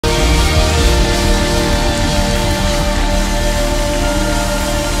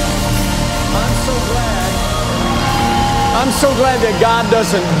I'm so glad that God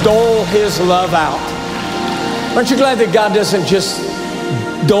doesn't dole His love out. Aren't you glad that God doesn't just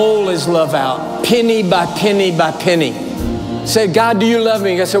dole His love out, penny by penny by penny? Say, God, do you love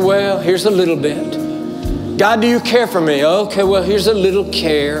me? I said, well, here's a little bit. God, do you care for me? Okay, well, here's a little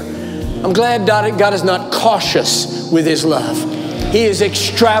care. I'm glad God is not cautious with His love. He is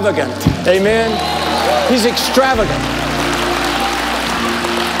extravagant. Amen? He's extravagant.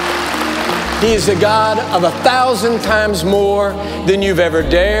 He is the God of 1,000 times more than you've ever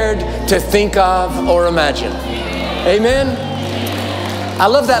dared to think of or imagine. Amen? I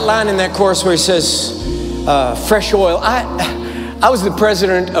love that line in that chorus where he says, fresh oil. I was the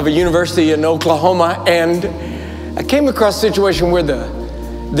president of a university in Oklahoma, and I came across a situation where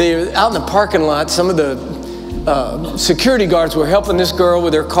out in the parking lot, some of the security guards were helping this girl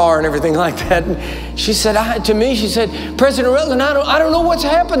with her car and everything like that. And she said to me, she said, President Rutland, I don't know what's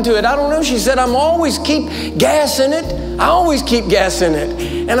happened to it. I don't know. She said, I'm always keep gas in it. I always keep gas in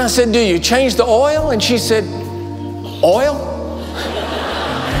it. And I said, do you change the oil? And she said, oil?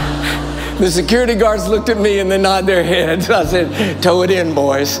 The security guards looked at me and they nodded their heads. I said, tow it in,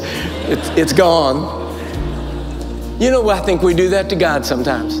 boys. It's gone. You know, I think we do that to God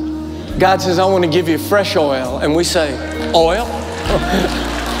sometimes. God says, I want to give you fresh oil. And we say, oil?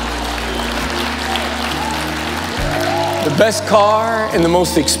 The best car in the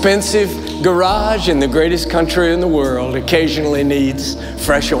most expensive garage in the greatest country in the world occasionally needs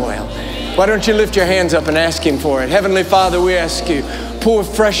fresh oil. Why don't you lift your hands up and ask Him for it? Heavenly Father, we ask you, pour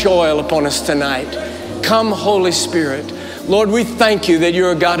fresh oil upon us tonight. Come, Holy Spirit. Lord, we thank you that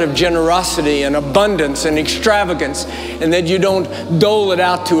you're a God of generosity and abundance and extravagance, and that you don't dole it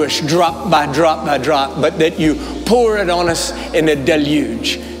out to us drop by drop by drop, but that you pour it on us in a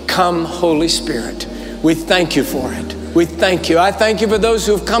deluge. Come, Holy Spirit. We thank you for it. We thank you. I thank you for those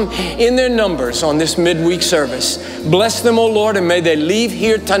who have come in their numbers on this midweek service. Bless them, O Lord, and may they leave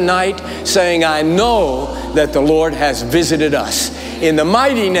here tonight saying, I know that the Lord has visited us. In the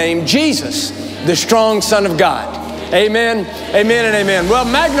mighty name, Jesus, the strong Son of God. Amen, amen, and amen. Well,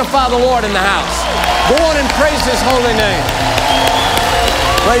 magnify the Lord in the house. Go on and praise His holy name.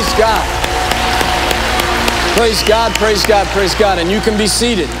 Praise God. Praise God, praise God, praise God. And you can be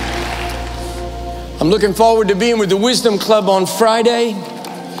seated. I'm looking forward to being with the Wisdom Club on Friday.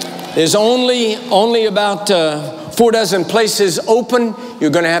 There's only about 4 places open. You're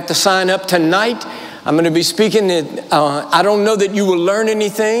going to have to sign up tonight. I'm going to be speaking. I don't know that you will learn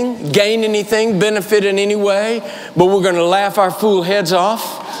anything, gain anything, benefit in any way, but we're going to laugh our fool heads off.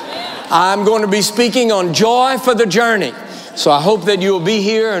 I'm going to be speaking on joy for the journey. So I hope that you'll be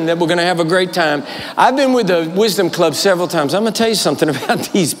here and that we're going to have a great time. I've been with the Wisdom Club several times. I'm going to tell you something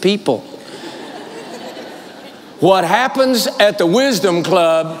about these people. What happens at the Wisdom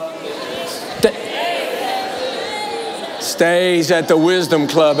Club stays at the Wisdom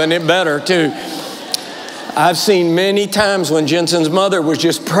Club, and it better too. I've seen many times when Jensen's mother was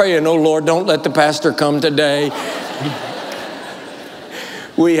just praying, oh Lord, don't let the pastor come today.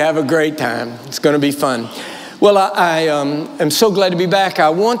 We have a great time. It's going to be fun. Well, I am so glad to be back. I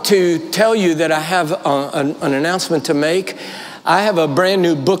want to tell you that I have an announcement to make. I have a brand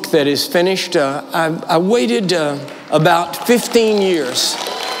new book that is finished. I waited about 15 years.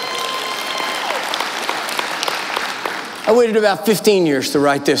 I waited about 15 years to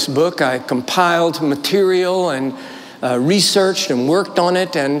write this book. I compiled material and researched and worked on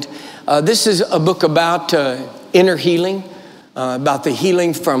it. And this is a book about inner healing, about the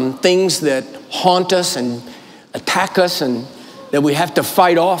healing from things that haunt us and attack us and that we have to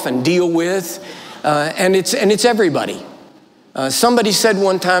fight off and deal with. And it's everybody. Somebody said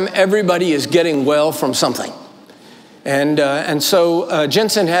one time, everybody is getting well from something. And so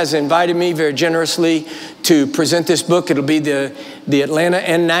Jensen has invited me very generously to present this book. It'll be the Atlanta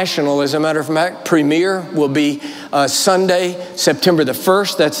and National, as a matter of fact, premiere will be Sunday, September the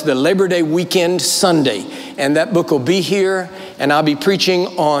 1st. That's the Labor Day weekend Sunday. And that book will be here, and I'll be preaching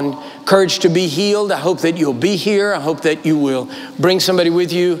on courage to be healed. I hope that you'll be here. I hope that you will bring somebody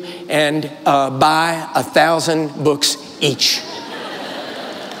with you and buy 1,000 books each.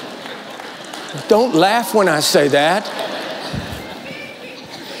 Don't laugh when I say that.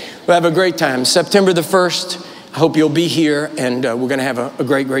 We'll have a great time. September the 1st, I hope you'll be here, and we're going to have a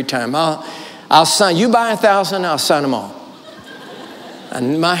great, great time. I'll sign. You buy 1,000, I'll sign them all.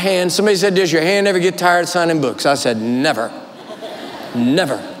 And my hand, somebody said, does your hand ever get tired signing books? I said, never.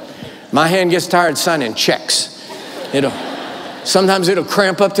 Never. My hand gets tired signing checks. Sometimes it'll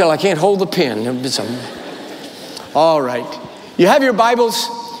cramp up till I can't hold the pen. All right. You have your Bibles.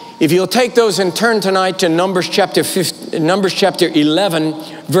 If you'll take those and turn tonight to Numbers chapter 11,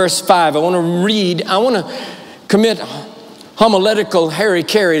 verse 5. I want to commit homiletical Harry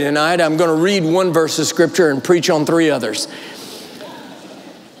Carey tonight. I'm going to read one verse of Scripture and preach on 3 others.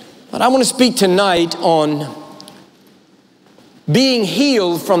 But I want to speak tonight on being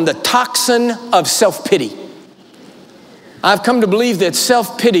healed from the toxin of self-pity. I've come to believe that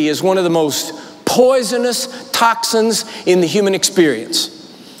self-pity is one of the most poisonous toxins in the human experience.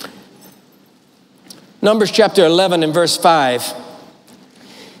 Numbers chapter 11 and verse 5.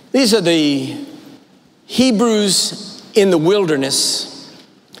 These are the Hebrews in the wilderness,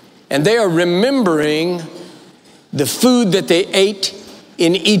 and they are remembering the food that they ate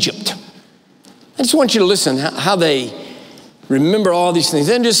in Egypt. I just want you to listen how they remember all these things.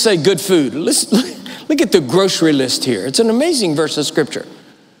 They didn't just say good food. Look at the grocery list here. It's an amazing verse of Scripture.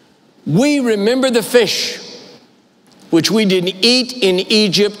 We remember the fish which we did eat in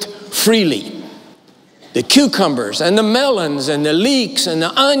Egypt freely. The cucumbers and the melons and the leeks and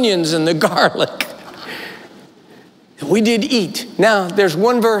the onions and the garlic. We did eat. Now, there's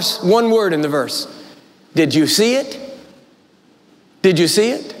one word in the verse. Did you see it? Did you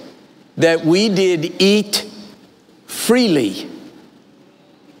see it? That we did eat freely.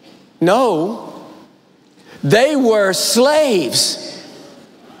 No, they were slaves.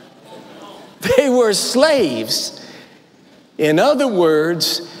 They were slaves. In other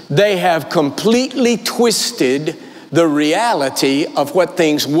words, they have completely twisted the reality of what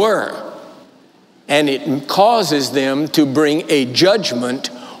things were. And it causes them to bring a judgment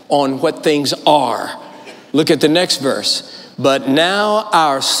on what things are. Look at the next verse. But now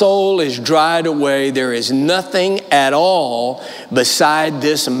our soul is dried away. There is nothing at all beside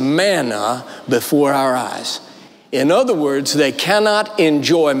this manna before our eyes. In other words, they cannot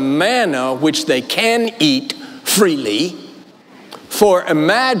enjoy manna, which they can eat freely, for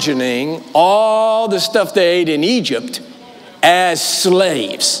imagining all the stuff they ate in Egypt as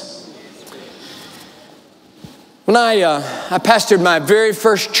slaves. When I pastored my very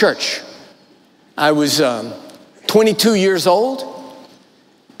first church, I was 22 years old.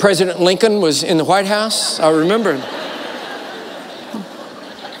 President Lincoln was in the White House. I remember.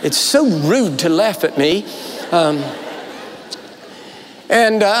 It's so rude to laugh at me.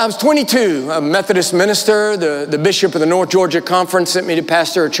 And I was 22, a Methodist minister. The bishop of the North Georgia Conference sent me to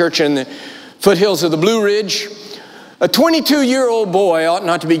pastor a church in the foothills of the Blue Ridge. A 22-year-old boy ought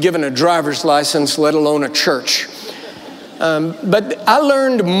not to be given a driver's license, let alone a church. But I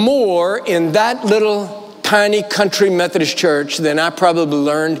learned more in that little tiny country Methodist church than I probably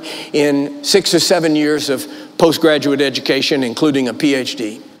learned in 6 or 7 years of postgraduate education, including a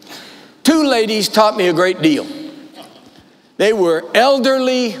PhD. 2 ladies taught me a great deal. They were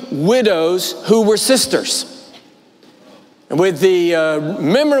elderly widows who were sisters, with the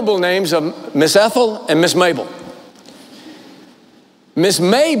memorable names of Miss Ethel and Miss Mabel. Miss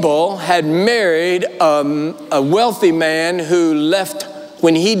Mabel had married a wealthy man who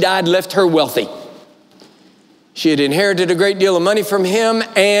when he died, left her wealthy. She had inherited a great deal of money from him,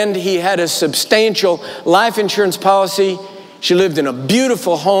 and he had a substantial life insurance policy. She lived in a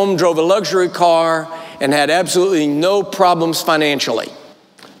beautiful home, drove a luxury car, and had absolutely no problems financially.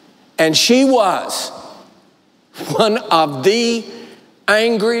 And she was one of the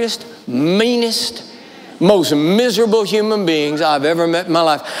angriest, meanest, most miserable human beings I've ever met in my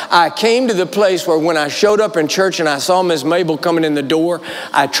life. I came to the place where when I showed up in church and I saw Miss Mabel coming in the door,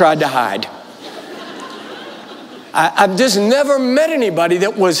 I tried to hide. I've just never met anybody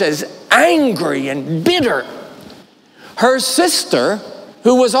that was as angry and bitter. Her sister,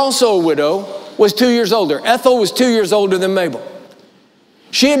 who was also a widow, was 2 years older. Ethel was 2 years older than Mabel.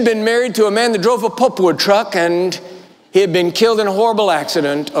 She had been married to a man that drove a pulpwood truck, and he had been killed in a horrible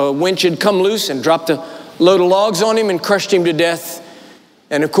accident. A winch had come loose and dropped a load of logs on him and crushed him to death.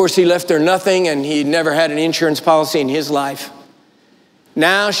 And of course, he left her nothing, and he never had an insurance policy in his life.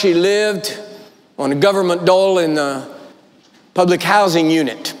 Now she lived on a government dole in the public housing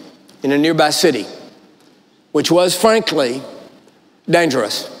unit in a nearby city, which was, frankly,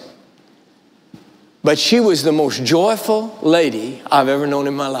 dangerous. But she was the most joyful lady I've ever known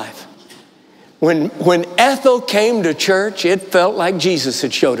in my life. When Ethel came to church, it felt like Jesus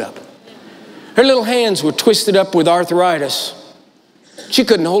had showed up. Her little hands were twisted up with arthritis. She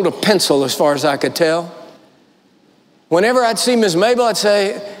couldn't hold a pencil as far as I could tell. Whenever I'd see Miss Mabel, I'd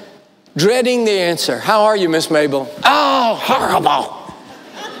say, dreading the answer, "How are you, Miss Mabel?" "Oh, horrible.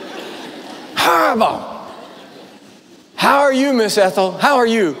 Horrible." "How are you, Miss Ethel? How are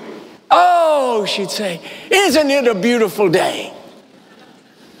you?" "Oh," she'd say, "isn't it a beautiful day?"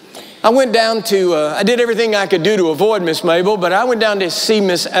 I went down I did everything I could do to avoid Miss Mabel, but I went down to see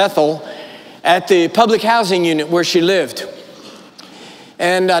Miss Ethel at the public housing unit where she lived.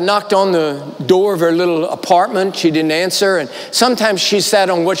 And I knocked on the door of her little apartment. She didn't answer. And sometimes she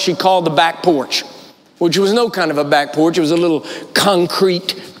sat on what she called the back porch, which was no kind of a back porch. It was a little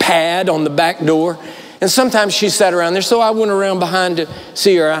concrete pad on the back door. And sometimes she sat around there. So I went around behind to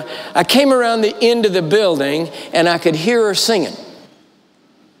see her. I came around the end of the building and I could hear her singing.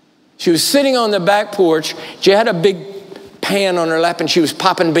 She was sitting on the back porch. She had a big pan on her lap and she was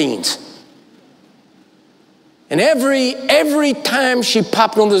popping beans. And every time she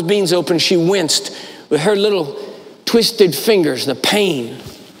popped one of those beans open, she winced with her little twisted fingers, the pain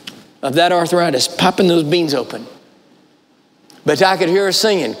of that arthritis, popping those beans open. But I could hear her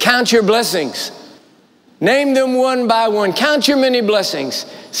singing, count your blessings. Name them one by one. Count your many blessings.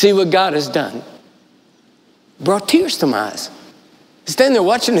 See what God has done. Brought tears to my eyes. Standing there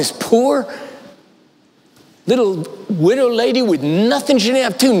watching this poor little widow lady with nothing. She didn't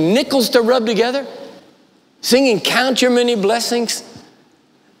have 2 nickels to rub together. Singing, count your many blessings.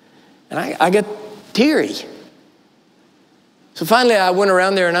 And I got teary. So finally I went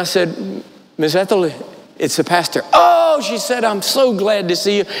around there and I said, Miss Ethel, it's the pastor. Oh, she said, I'm so glad to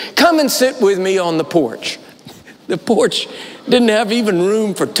see you. Come and sit with me on the porch. The porch didn't have even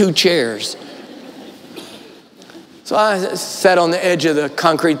room for 2 chairs. So I sat on the edge of the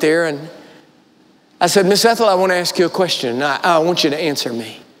concrete there and I said, Miss Ethel, I want to ask you a question. I want you to answer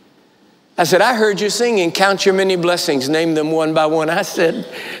me. I said, I heard you singing, count your many blessings, name them one by one. I said,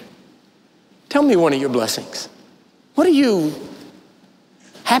 tell me one of your blessings. What are you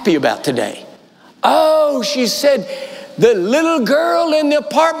happy about today? Oh, she said, the little girl in the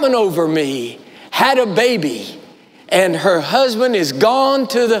apartment over me had a baby and her husband is gone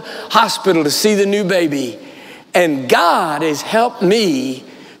to the hospital to see the new baby. And God has helped me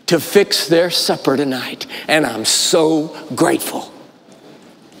to fix their supper tonight. And I'm so grateful.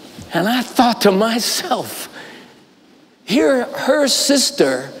 And I thought to myself, here her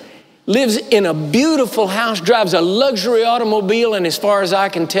sister lives in a beautiful house, drives a luxury automobile, and as far as I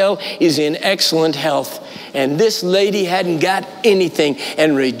can tell, is in excellent health. And this lady hadn't got anything,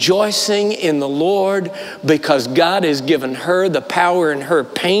 and rejoicing in the Lord because God has given her the power in her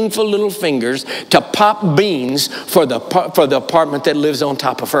painful little fingers to pop beans for the apartment that lives on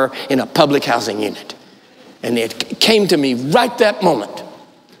top of her in a public housing unit. And it came to me right that moment.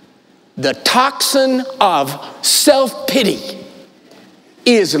 The toxin of self-pity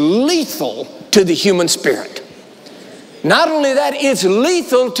is lethal to the human spirit. Not only that, it's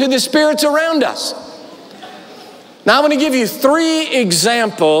lethal to the spirits around us. Now, I'm going to give you 3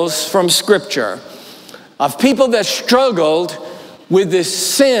 examples from Scripture of people that struggled with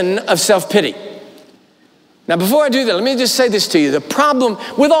this sin of self-pity. Now, before I do that, let me just say this to you. The problem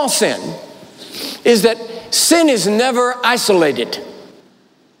with all sin is that sin is never isolated.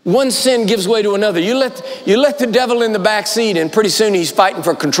 One sin gives way to another. You let the devil in the back seat and pretty soon he's fighting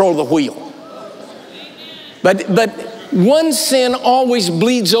for control of the wheel. But one sin always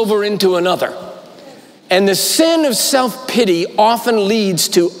bleeds over into another. And the sin of self-pity often leads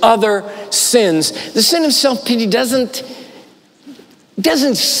to other sins. The sin of self-pity doesn't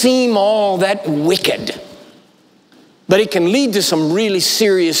seem all that wicked. But it can lead to some really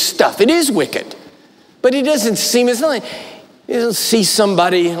serious stuff. It is wicked. But it doesn't seem, it's not like, you don't see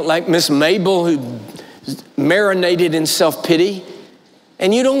somebody like Miss Mabel who marinated in self-pity,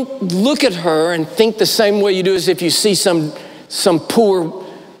 and you don't look at her and think the same way you do as if you see some poor,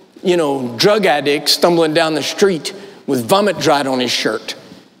 drug addict stumbling down the street with vomit dried on his shirt.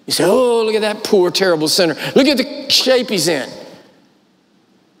 You say, oh, look at that poor, terrible sinner. Look at the shape he's in.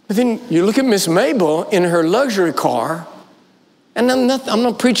 But then you look at Miss Mabel in her luxury car, and I'm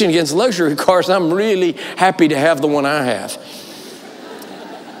not preaching against luxury cars. I'm really happy to have the one I have.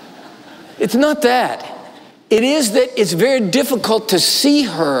 It's not that. It is that it's very difficult to see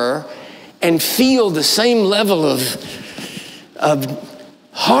her and feel the same level of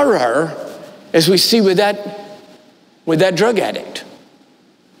horror as we see with that drug addict.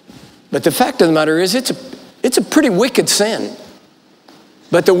 But the fact of the matter is, it's a pretty wicked sin.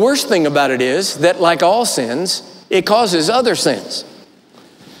 But the worst thing about it is that, like all sins, it causes other sins.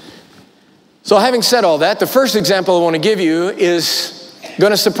 So having said all that, the first example I want to give you is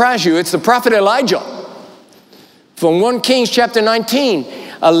going to surprise you. It's the prophet Elijah. From 1 Kings chapter 19,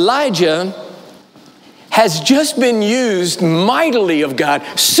 Elijah has just been used mightily of God,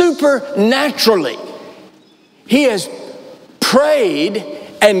 supernaturally. He has prayed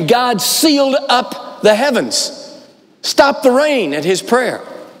and God sealed up the heavens, stopped the rain at his prayer.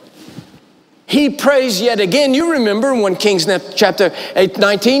 He prays yet again. You remember when Kings chapter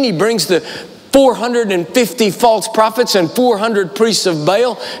 19, he brings the 450 false prophets and 400 priests of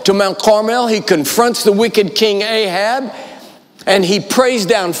Baal to Mount Carmel. He confronts the wicked king Ahab. and he prays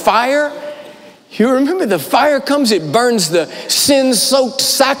down fire. You remember the fire comes, it burns the sin-soaked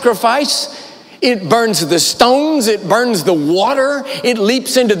sacrifice. It burns the stones, it burns the water, it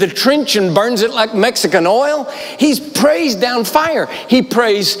leaps into the trench and burns it like Mexican oil. He prays down fire. He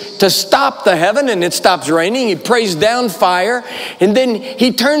prays to stop the heaven and it stops raining. He prays down fire, and then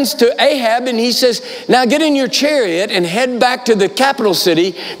he turns to Ahab and he says, now get in your chariot and head back to the capital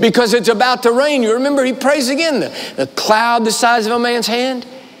city because it's about to rain. You remember he prays again, the cloud the size of a man's hand.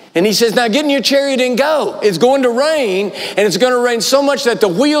 And he says, now get in your chariot and go. It's going to rain, and it's going to rain so much that the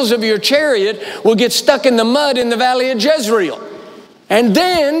wheels of your chariot will get stuck in the mud in the valley of Jezreel. And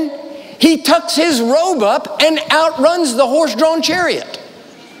then he tucks his robe up and outruns the horse-drawn chariot.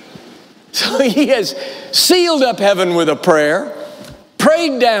 So he has sealed up heaven with a prayer,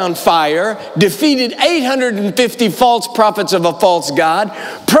 prayed down fire, defeated 850 false prophets of a false god,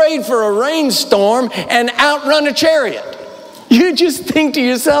 prayed for a rainstorm, and outrun a chariot. You just think to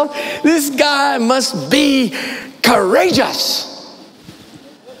yourself, this guy must be courageous.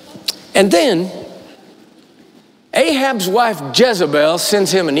 And then Ahab's wife Jezebel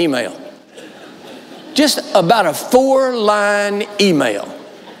sends him an email. Just about a 4-line email.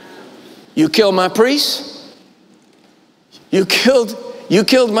 You killed my priests? You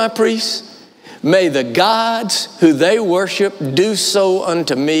killed my priests? May the gods who they worship do so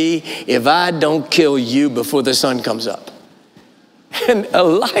unto me if I don't kill you before the sun comes up. And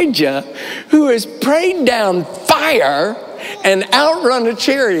Elijah, who has prayed down fire and outrun a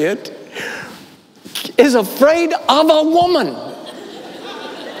chariot, is afraid of a woman.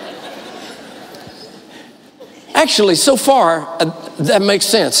 Actually, so far, that makes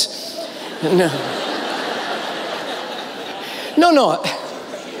sense. No.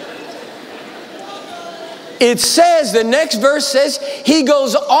 It says, the next verse says, he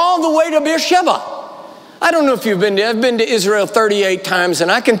goes all the way to Beersheba. I don't know if you've been there. I've been to Israel 38 times,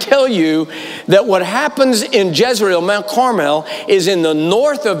 and I can tell you that what happens in Jezreel, Mount Carmel, is in the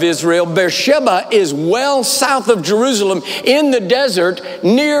north of Israel. Beersheba is well south of Jerusalem in the desert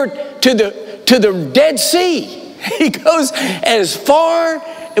near to the Dead Sea. He goes as far,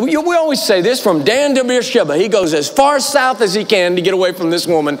 we always say this, from Dan to Beersheba. He goes as far south as he can to get away from this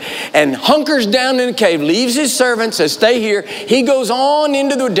woman and hunkers down in a cave, leaves his servants, says, stay here. He goes on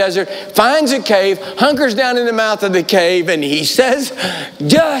into the desert, finds a cave, hunkers down in the mouth of the cave, and he says,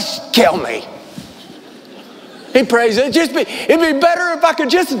 just kill me. He prays, it'd be better if I could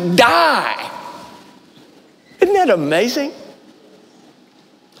just die. Isn't that amazing?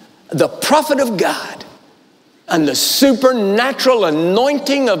 The prophet of God and the supernatural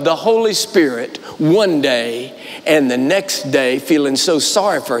anointing of the Holy Spirit one day, and the next day feeling so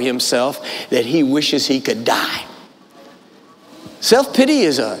sorry for himself that he wishes he could die. Self-pity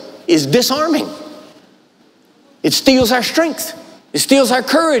is disarming. It steals our strength. It steals our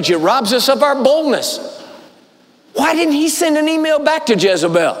courage. It robs us of our boldness. Why didn't he send an email back to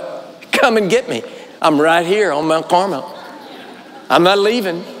Jezebel? Come and get me. I'm right here on Mount Carmel. I'm not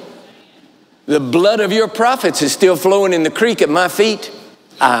leaving. The blood of your prophets is still flowing in the creek at my feet.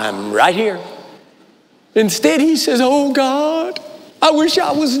 I'm right here. Instead, he says, oh God, I wish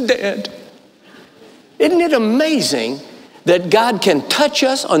I was dead. Isn't it amazing that God can touch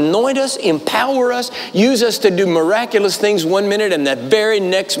us, anoint us, empower us, use us to do miraculous things one minute, and that very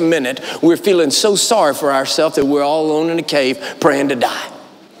next minute, we're feeling so sorry for ourselves that we're all alone in a cave praying to die.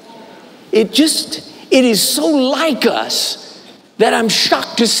 It is so like us that I'm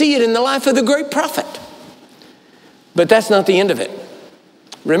shocked to see it in the life of the great prophet. But that's not the end of it.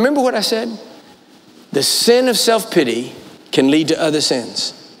 Remember what I said? The sin of self-pity can lead to other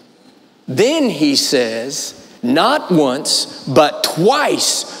sins. Then he says, not once, but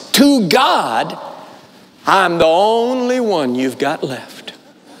twice to God, I'm the only one you've got left.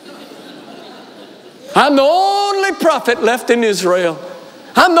 I'm the only prophet left in Israel.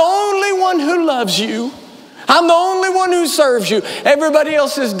 I'm the only one who loves you. I'm the only one who serves you. Everybody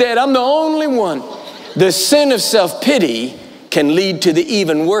else is dead. I'm the only one. The sin of self-pity can lead to the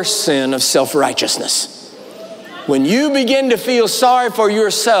even worse sin of self-righteousness. When you begin to feel sorry for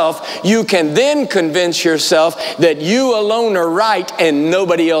yourself, you can then convince yourself that you alone are right and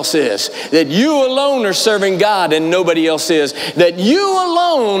nobody else is. That you alone are serving God and nobody else is. That you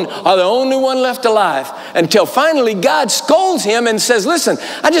alone are the only one left alive. Until finally God scolds him and says, listen,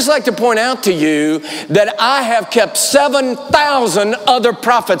 I'd just like to point out to you that I have kept 7,000 other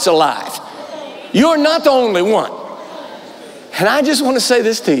prophets alive. You're not the only one. And I just want to say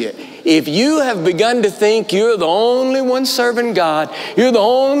this to you. if you have begun to think you're the only one serving God, you're the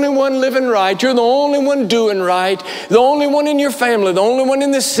only one living right, you're the only one doing right, the only one in your family, the only one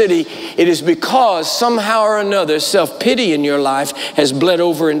in the city, it is because somehow or another self-pity in your life has bled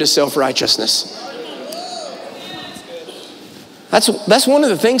over into self-righteousness. That's one of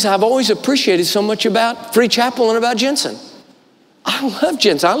the things I've always appreciated so much about Free Chapel and about Jensen. I love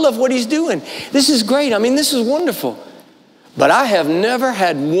Jensen. I love what he's doing. This is great. I mean, this is wonderful. But I have never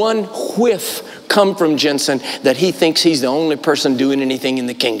had one whiff come from Jensen that he thinks he's the only person doing anything in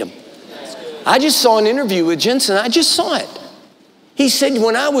the kingdom. I just saw an interview with Jensen. I just saw it. He said,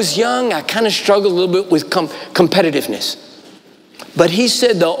 when I was young, I kind of struggled a little bit with competitiveness. But he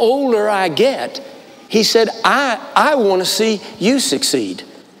said, the older I get, he said, I want to see you succeed.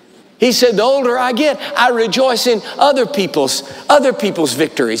 He said, the older I get, I rejoice in other people's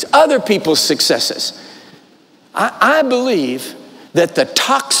victories, other people's successes. I believe that the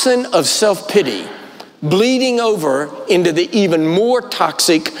toxin of self-pity bleeding over into the even more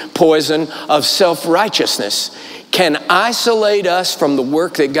toxic poison of self-righteousness can isolate us from the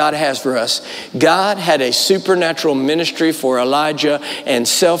work that God has for us. God had a supernatural ministry for Elijah, and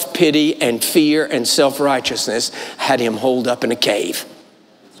self-pity and fear and self-righteousness had him holed up in a cave.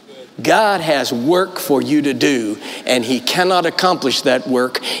 God has work for you to do, and he cannot accomplish that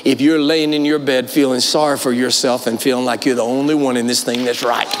work if you're laying in your bed feeling sorry for yourself and feeling like you're the only one in this thing that's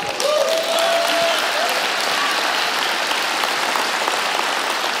right.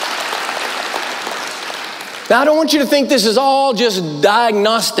 Now, I don't want you to think this is all just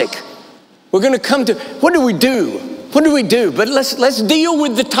diagnostic. We're going to come to, what do we do? What do we do? But let's deal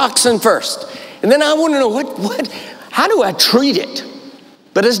with the toxin first. And then I want to know, how do I treat it?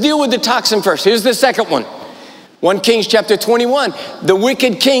 But let's deal with the toxin first. Here's the second one. 1 Kings chapter 21, the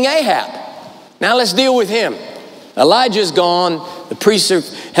wicked King Ahab. Now let's deal with him. Elijah's gone. The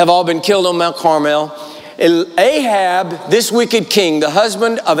priests have all been killed on Mount Carmel. Ahab, this wicked king, the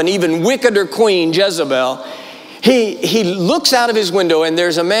husband of an even wickeder queen, Jezebel, he looks out of his window, and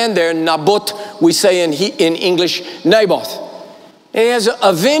there's a man there, Naboth, we say in English, Naboth. And he has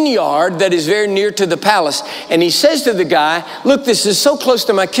a vineyard that is very near to the palace. And he says to the guy, look, this is so close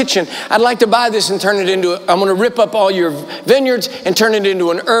to my kitchen. I'd like to buy this and turn it into, I'm going to rip up all your vineyards and turn it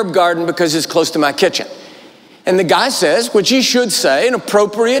into an herb garden because it's close to my kitchen. And the guy says, which he should say, an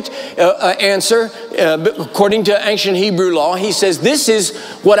appropriate answer, according to ancient Hebrew law, he says, this is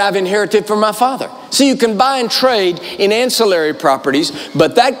what I've inherited from my father. So you can buy and trade in ancillary properties,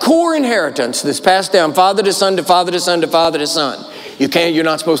 but that core inheritance that's passed down father to son to father to son to father to son, you're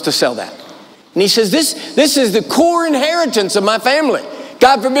not supposed to sell that. And he says, this is the core inheritance of my family.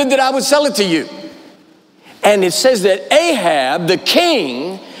 God forbid that I would sell it to you. And it says that Ahab, the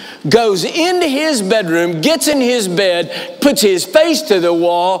king, goes into his bedroom, gets in his bed, puts his face to the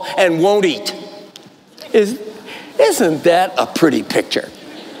wall, and won't eat. Isn't that a pretty picture?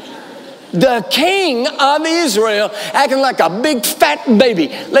 The king of Israel acting like a big fat baby,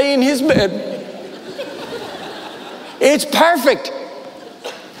 lay in his bed. It's perfect.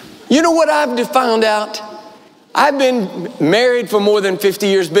 You know what I've found out? I've been married for more than 50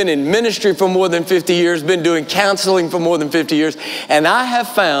 years, been in ministry for more than 50 years, been doing counseling for more than 50 years, and I have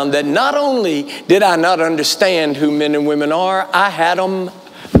found that not only did I not understand who men and women are, I had them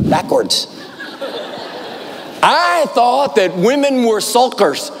backwards. I thought that women were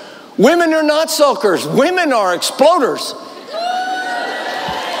sulkers. Women are not sulkers. Women are exploders.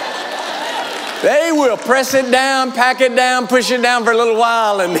 They will press it down, pack it down, push it down for a little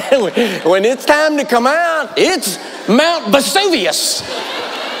while, and then when it's time to come out, it's Mount Vesuvius.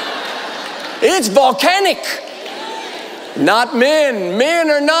 It's volcanic. Not men.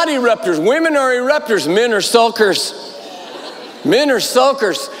 Men are not eruptors. Women are eruptors. Men are sulkers. Men are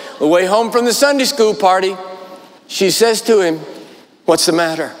sulkers. The way home from the Sunday school party, she says to him, what's the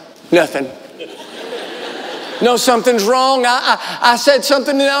matter? Nothing. No, something's wrong. I said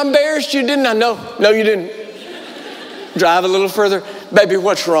something that I embarrassed you, didn't I? No, you didn't. Drive a little further. Baby,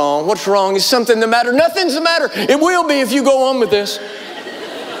 what's wrong? What's wrong? Is something the matter? Nothing's the matter. It will be if you go on with this.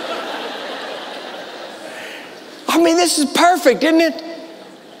 I mean, this is perfect, isn't it?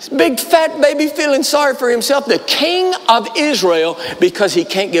 This big fat baby feeling sorry for himself. The king of Israel, because he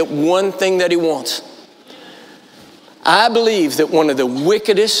can't get one thing that he wants. I believe that one of the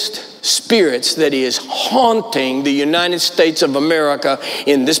wickedest spirits that is haunting the United States of America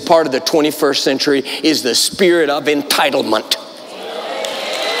in this part of the 21st century is the spirit of entitlement.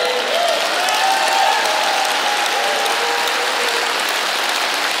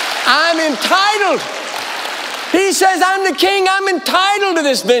 I'm entitled. He says, I'm the king. I'm entitled to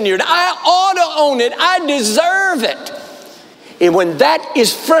this vineyard. I ought to own it. I deserve it. And when that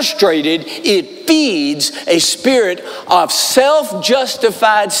is frustrated, it feeds a spirit of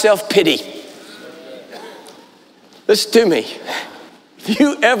self-justified self-pity. Listen to me. If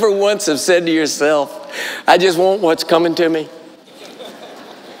you ever once have said to yourself, I just want what's coming to me,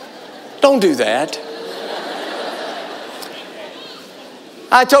 don't do that.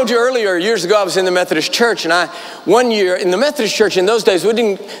 I told you earlier, years ago, I was in the Methodist church, and one year in the Methodist church in those days,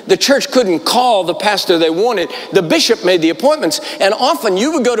 the church couldn't call the pastor they wanted. The bishop made the appointments, and often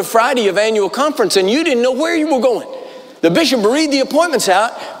you would go to Friday of annual conference, and you didn't know where you were going. The bishop would read the appointments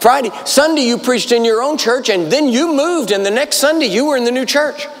out. Friday, Sunday you preached in your own church, and then you moved, and the next Sunday you were in the new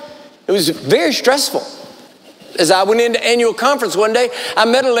church. It was very stressful. As I went into annual conference one day, I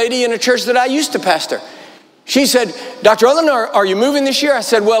met a lady in a church that I used to pastor. She said, Dr. Rutland, are you moving this year? I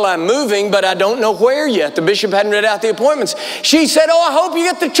said, well, I'm moving, but I don't know where yet. The bishop hadn't read out the appointments. She said, oh, I hope you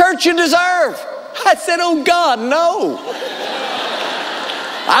get the church you deserve. I said, oh, God, no.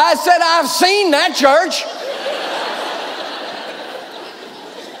 I said, I've seen that church.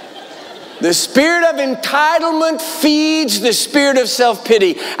 The spirit of entitlement feeds the spirit of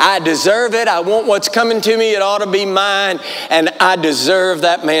self-pity. I deserve it. I want what's coming to me. It ought to be mine. And I deserve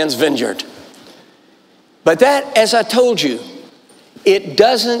that man's vineyard. But that, as I told you, it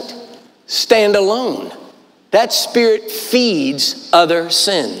doesn't stand alone. That spirit feeds other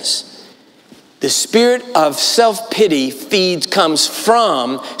sins. The spirit of self-pity comes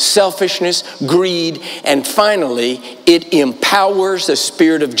from selfishness, greed, and finally, it empowers the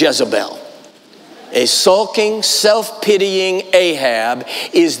spirit of Jezebel. A sulking, self-pitying Ahab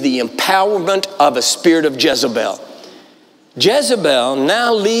is the empowerment of a spirit of Jezebel. Jezebel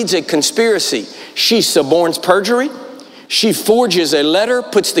now leads a conspiracy. She suborns perjury. She forges a letter,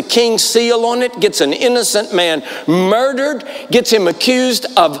 puts the king's seal on it, gets an innocent man murdered, gets him accused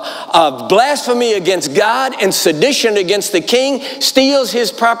of blasphemy against God and sedition against the king, steals his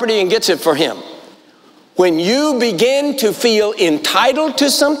property and gets it for him. When you begin to feel entitled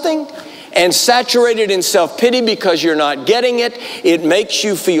to something and saturated in self-pity because you're not getting it, it makes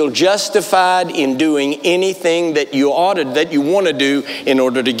you feel justified in doing anything that you want to do in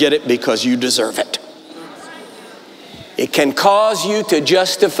order to get it because you deserve it. It can cause you to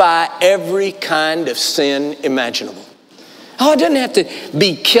justify every kind of sin imaginable. Oh, it doesn't have to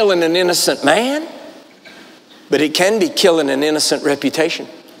be killing an innocent man, but it can be killing an innocent reputation.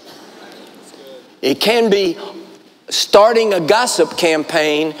 It can be starting a gossip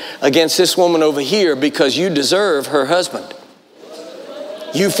campaign against this woman over here because you deserve her husband.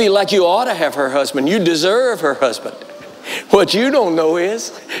 You feel like you ought to have her husband. You deserve her husband. What you don't know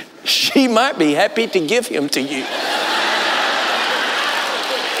is she might be happy to give him to you.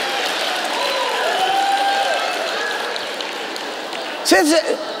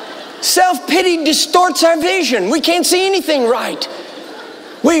 Self-pity distorts our vision. We can't see anything right.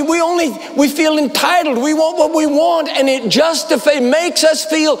 We feel entitled. We want what we want, and it makes us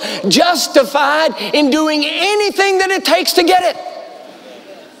feel justified in doing anything that it takes to get it.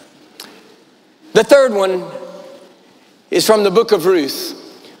 The third one is from the book of Ruth.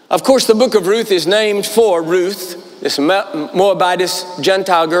 Of course, the book of Ruth is named for Ruth, this Moabitess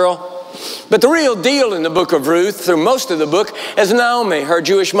Gentile girl. But the real deal in the book of Ruth, through most of the book, is Naomi, her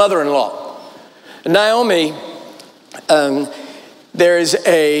Jewish mother-in-law. Naomi, there is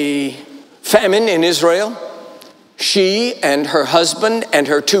a famine in Israel. She and her husband and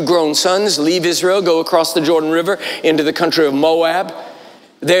her 2 grown sons leave Israel, go across the Jordan River into the country of Moab.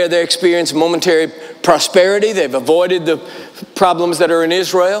 There they experience momentary prosperity. They've avoided the problems that are in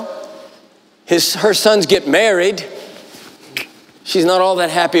Israel. Her sons get married. She's not all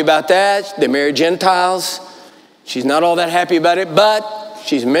that happy about that. They marry Gentiles. She's not all that happy about it, but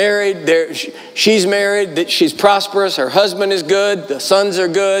she's married. She's married. She's prosperous. Her husband is good. The sons are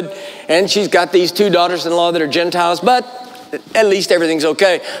good. And she's got these 2 daughters-in-law that are Gentiles, but at least everything's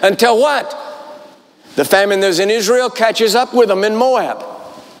okay. Until what? The famine that's in Israel catches up with them in Moab.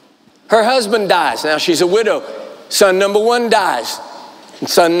 Her husband dies. Now she's a widow. Son number 1 dies. And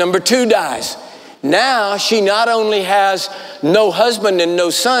son number 2 dies. Now she not only has no husband and no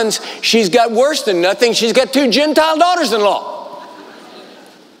sons, she's got worse than nothing. She's got 2 Gentile daughters-in-law.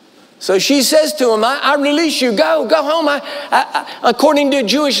 So she says to him, I release you. Go home. According to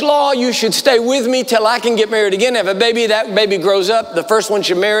Jewish law, you should stay with me till I can get married again, have a baby. That baby grows up. The first one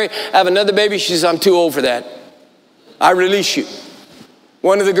should marry, have another baby. She says, I'm too old for that. I release you.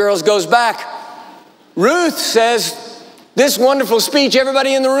 One of the girls goes back. Ruth says this wonderful speech.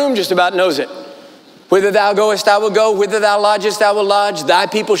 Everybody in the room just about knows it. Whither thou goest, I will go. Whither thou lodgest, I will lodge. Thy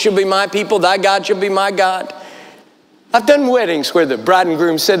people shall be my people. Thy God shall be my God. I've done weddings where the bride and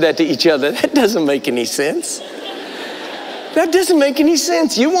groom said that to each other. That doesn't make any sense. That doesn't make any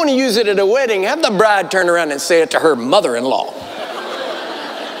sense. You want to use it at a wedding, have the bride turn around and say it to her mother-in-law.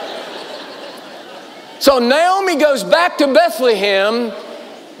 So Naomi goes back to Bethlehem.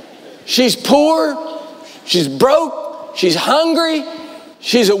 She's poor, she's broke, she's hungry,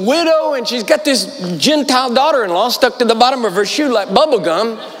 she's a widow, and she's got this Gentile daughter-in-law stuck to the bottom of her shoe like bubble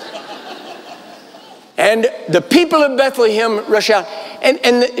gum. And the people of Bethlehem rush out,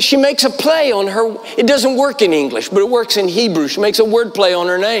 and she makes a play on her. It doesn't work in English, but it works in Hebrew. She makes a word play on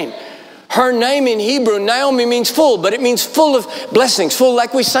her name. Her name in Hebrew, Naomi, means full, but it means full of blessings, full,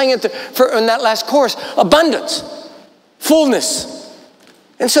 like we sang it in that last chorus, abundance, fullness.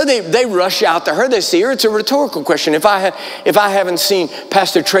 And so they rush out to her. They see her. It's a rhetorical question. If I haven't seen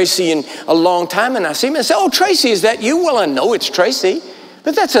Pastor Tracy in a long time, and I see him, I say, "Oh, Tracy, is that you?" Well, I know it's Tracy.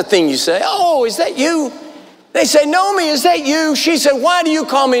 But that's a thing you say. "Oh, is that you?" They say, "Naomi, is that you?" She said, "Why do you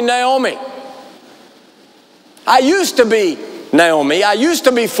call me Naomi? I used to be Naomi. I used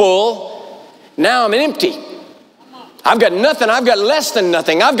to be full. Now I'm empty. I've got nothing. I've got less than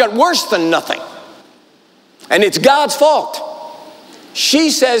nothing. I've got worse than nothing. And it's God's fault." She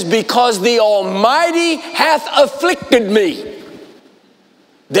says, "Because the Almighty hath afflicted me.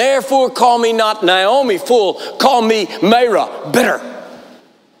 Therefore call me not Naomi, full. Call me Mara, bitter."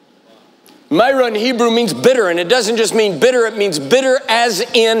 Mara in Hebrew means bitter, and it doesn't just mean bitter, it means bitter as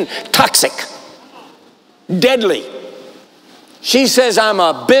in toxic, deadly. She says, "I'm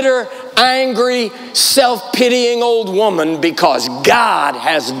a bitter, angry, self-pitying old woman because God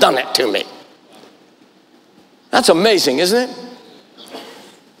has done it to me." That's amazing, isn't it?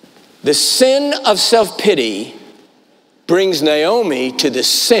 The sin of self-pity brings Naomi to the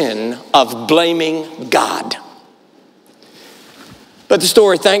sin of blaming God. But the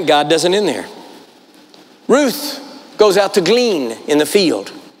story, thank God, doesn't end there. Ruth goes out to glean in the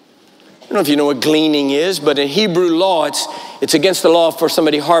field. I don't know if you know what gleaning is, but in Hebrew law, it's against the law for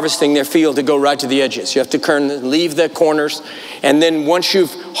somebody harvesting their field to go right to the edges. You have to leave the corners, and then once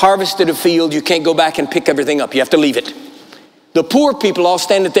you've harvested a field, you can't go back and pick everything up. You have to leave it. The poor people all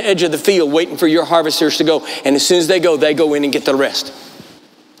stand at the edge of the field waiting for your harvesters to go, and as soon as they go in and get the rest.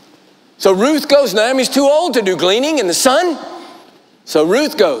 So Ruth goes. Naomi's too old to do gleaning in the sun. So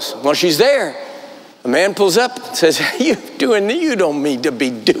Ruth goes. While she's there, a man pulls up and says, you don't mean to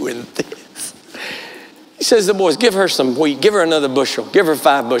be doing this. He says to the boys, "Give her some wheat, give her another bushel, give her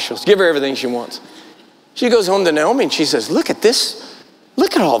 5 bushels, give her everything she wants." She goes home to Naomi and she says, "Look at this,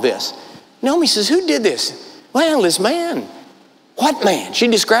 look at all this." Naomi says, "Who did this?" "Well, this man." "What man?" She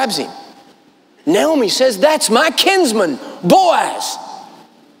describes him. Naomi says, "That's my kinsman, Boaz.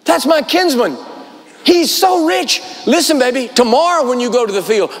 That's my kinsman. He's so rich. Listen, baby, tomorrow when you go to the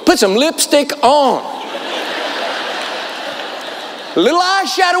field, put some lipstick on. A little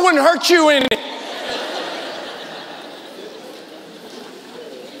eyeshadow wouldn't hurt you in it."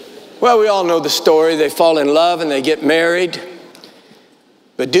 Well, we all know the story. They fall in love and they get married.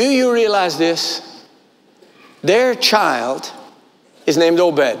 But do you realize this? Their child is named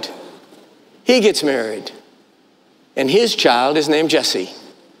Obed. He gets married. And his child is named Jesse.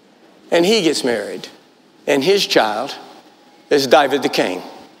 And he gets married. And his child is David the king.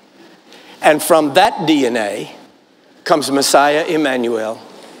 And from that DNA comes Messiah Emmanuel,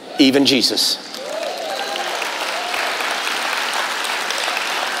 even Jesus.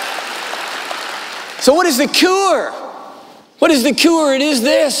 So what is the cure? What is the cure? It is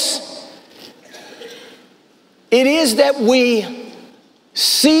this. It is that we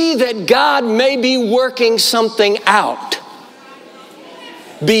see that God may be working something out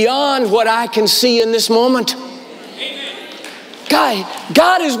beyond what I can see in this moment.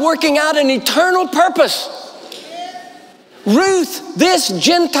 God is working out an eternal purpose. Ruth, this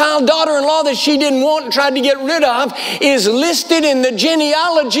Gentile daughter-in-law that she didn't want and tried to get rid of, is listed in the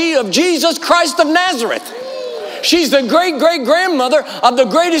genealogy of Jesus Christ of Nazareth. She's the great-great-grandmother of the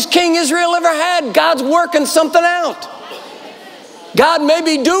greatest king Israel ever had. God's working something out. God may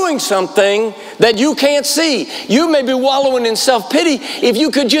be doing something that you can't see. You may be wallowing in self-pity. If you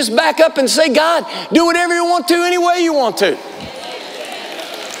could just back up and say, "God, do whatever you want to, any way you want to."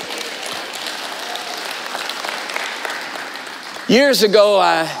 Years ago,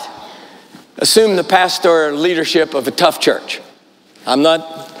 I assumed the pastoral leadership of a tough church. I'm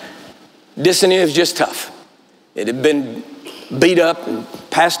not dissing it, it was just tough. It had been beat up and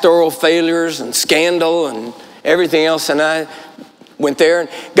pastoral failures and scandal and everything else, and I went there, and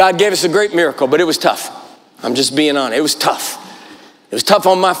God gave us a great miracle, but it was tough. I'm just being honest. It was tough. It was tough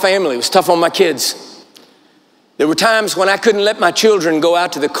on my family. It was tough on my kids. There were times when I couldn't let my children go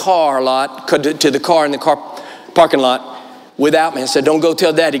out to the car lot, to the car in the car parking lot without me. I said, "Don't go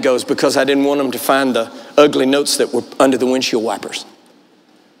till Daddy goes," because I didn't want them to find the ugly notes that were under the windshield wipers.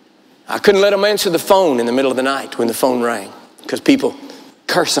 I couldn't let them answer the phone in the middle of the night when the phone rang because people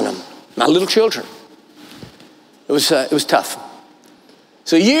cursing them, my little children. It was tough.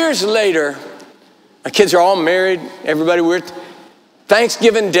 So years later, my kids are all married. Everybody, we're at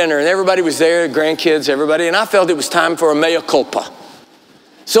Thanksgiving dinner, and everybody was there, grandkids, everybody, and I felt it was time for a mea culpa.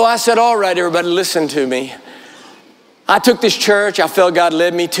 So I said, all right, everybody, listen to me. I took this church. I felt God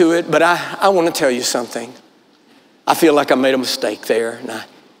led me to it, but I want to tell you something. I feel like I made a mistake there, and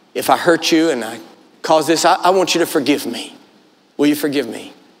if I hurt you and I caused this, I want you to forgive me. Will you forgive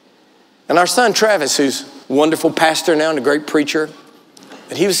me? And our son Travis, who's a wonderful pastor now and a great preacher,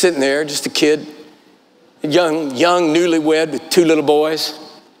 and he was sitting there, just a kid, young, newlywed with 2 little boys.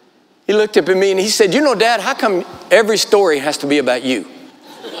 He looked up at me and he said, you know, Dad, how come every story has to be about you?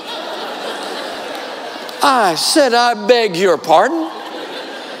 I said, I beg your pardon?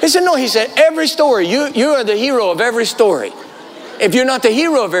 He said, no, he said, every story, you are the hero of every story. If you're not the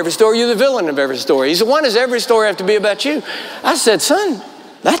hero of every story, you're the villain of every story. He said, why does every story have to be about you? I said, son,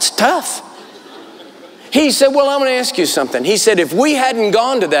 that's tough. He said, well, I'm going to ask you something. He said, if we hadn't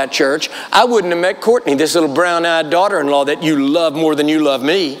gone to that church, I wouldn't have met Courtney, this little brown-eyed daughter-in-law that you love more than you love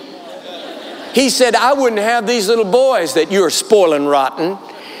me. He said, I wouldn't have these little boys that you're spoiling rotten.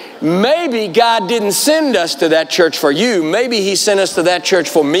 Maybe God didn't send us to that church for you. Maybe he sent us to that church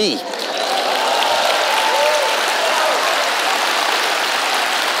for me.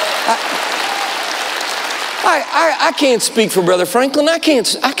 I can't speak for Brother Franklin. I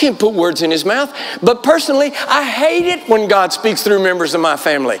can't put words in his mouth. But personally, I hate it when God speaks through members of my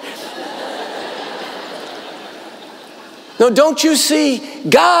family. No, don't you see?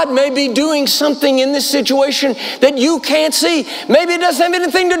 God may be doing something in this situation that you can't see. Maybe it doesn't have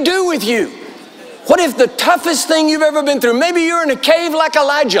anything to do with you. What if the toughest thing you've ever been through, maybe you're in a cave like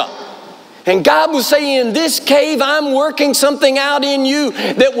Elijah, and God will say, in this cave, I'm working something out in you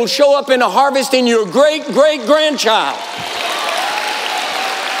that will show up in a harvest in your great-great-grandchild.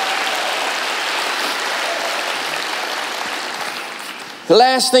 The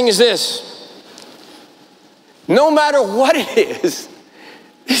last thing is this. No matter what it is,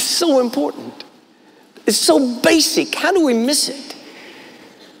 it's so important. It's so basic. How do we miss it?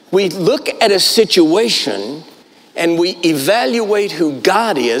 We look at a situation and we evaluate who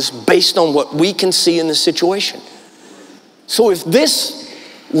God is based on what we can see in the situation. So if this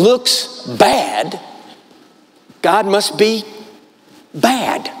looks bad, God must be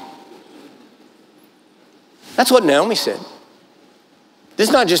bad. That's what Naomi said. This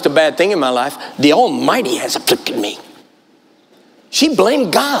is not just a bad thing in my life. The Almighty has afflicted me. She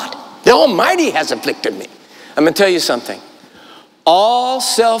blamed God. The Almighty has afflicted me. I'm going to tell you something. All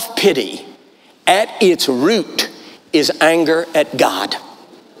self-pity at its root is anger at God.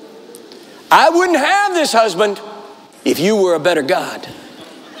 I wouldn't have this husband if you were a better God.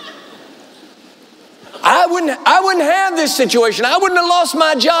 I wouldn't have this situation. I wouldn't have lost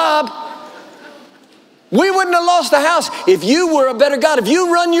my job. We wouldn't have lost the house if you were a better God. If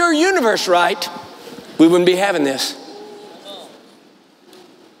you run your universe right, we wouldn't be having this.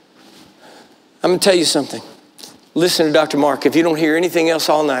 I'm going to tell you something. Listen to Dr. Mark. If you don't hear anything else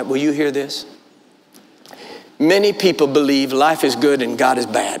all night, will you hear this? Many people believe life is good and God is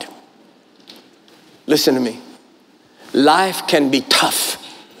bad. Listen to me. Life can be tough.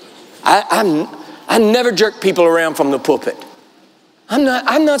 I never jerk people around from the pulpit. I'm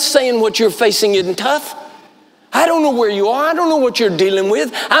not saying what you're facing isn't tough. I don't know where you are. I don't know what you're dealing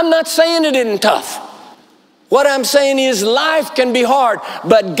with. I'm not saying it isn't tough. What I'm saying is life can be hard,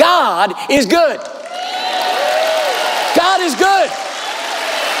 but God is good. God is good.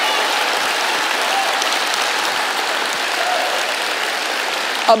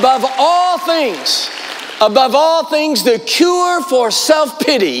 Above all things, the cure for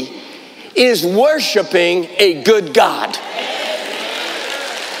self-pity is worshiping a good God.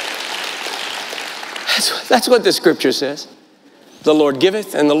 That's what the scripture says. The Lord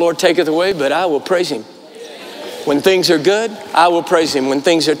giveth and the Lord taketh away, but I will praise him. When things are good, I will praise him. When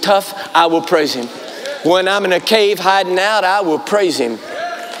things are tough, I will praise him. When I'm in a cave hiding out, I will praise him.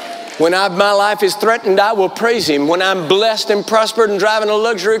 When my life is threatened, I will praise him. When I'm blessed and prospered and driving a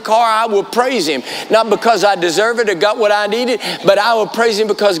luxury car, I will praise him. Not because I deserve it or got what I needed, but I will praise him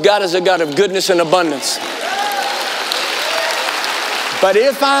because God is a God of goodness and abundance. But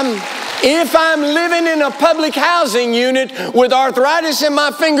if I'm living in a public housing unit with arthritis in my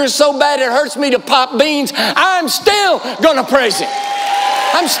fingers so bad it hurts me to pop beans, I'm still going to praise him.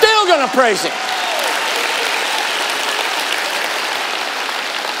 I'm still going to praise him.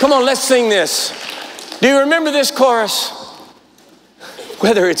 Come on, let's sing this. Do you remember this chorus?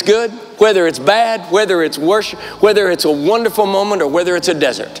 Whether it's good, whether it's bad, whether it's worship, whether it's a wonderful moment or whether it's a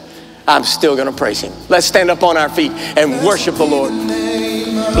desert, I'm still going to praise him. Let's stand up on our feet and worship the Lord.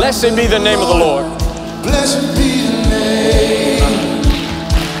 Blessed be the name of the Lord. Blessed be the name.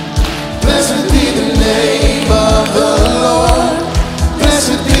 Blessed be the name of the Lord.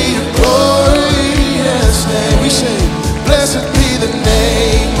 Blessed be your glorious name. We say, blessed be the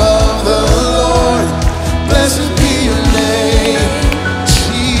name of the Lord. Blessed be your name,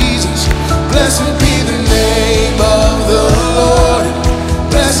 Jesus. Blessed be the name of the Lord.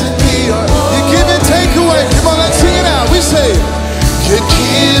 Blessed be your. You give and take away. Come on, let's sing it out. We say, you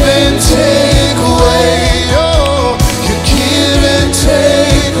give and take away. Oh, you give and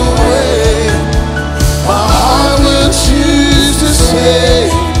take away. My heart will choose to say,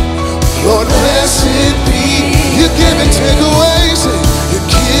 Lord, blessed be. You give and take away. Say, you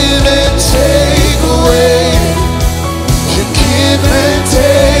give and take away. You give and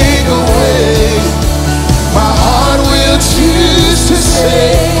take away. My heart will choose to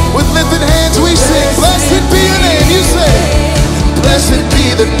say. With lifted hands we sing, blessed be your name. You say, blessed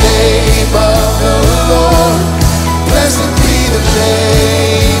be the name of the Lord. Blessed be the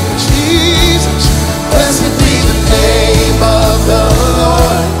name of Jesus. Blessed be the name of the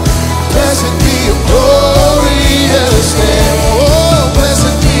Lord. Blessed be your glorious name. Oh,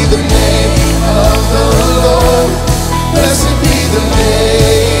 blessed be the name of the Lord. Blessed be the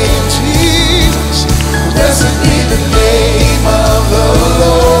name, Jesus. Blessed be the name of the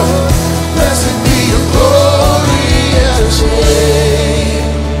Lord. Blessed be your glorious name.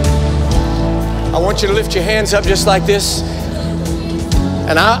 I want you to lift your hands up just like this.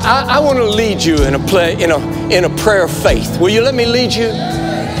 And I want to lead you in a prayer of faith. Will you let me lead you?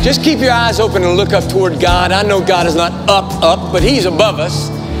 Just keep your eyes open and look up toward God. I know God is not up, but he's above us.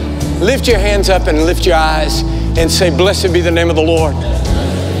 Lift your hands up and lift your eyes and say, blessed be the name of the Lord.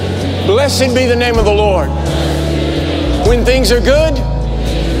 Blessed be the name of the Lord. When things are good,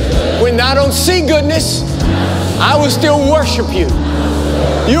 when I don't see goodness, I will still worship you.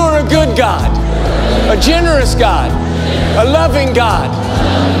 You're a good God, a generous God, a loving God.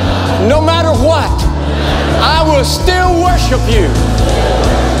 No matter what, I will still worship you.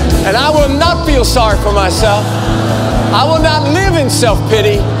 And I will not feel sorry for myself. I will not live in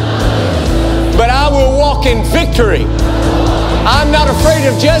self-pity, but I will walk in victory. I'm not afraid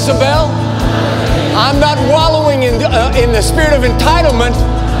of Jezebel. I'm not wallowing in the spirit of entitlement,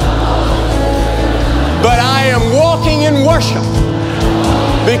 but I am walking in worship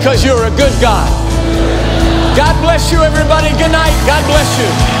because you're a good God. God bless you, everybody. Good night. God bless you.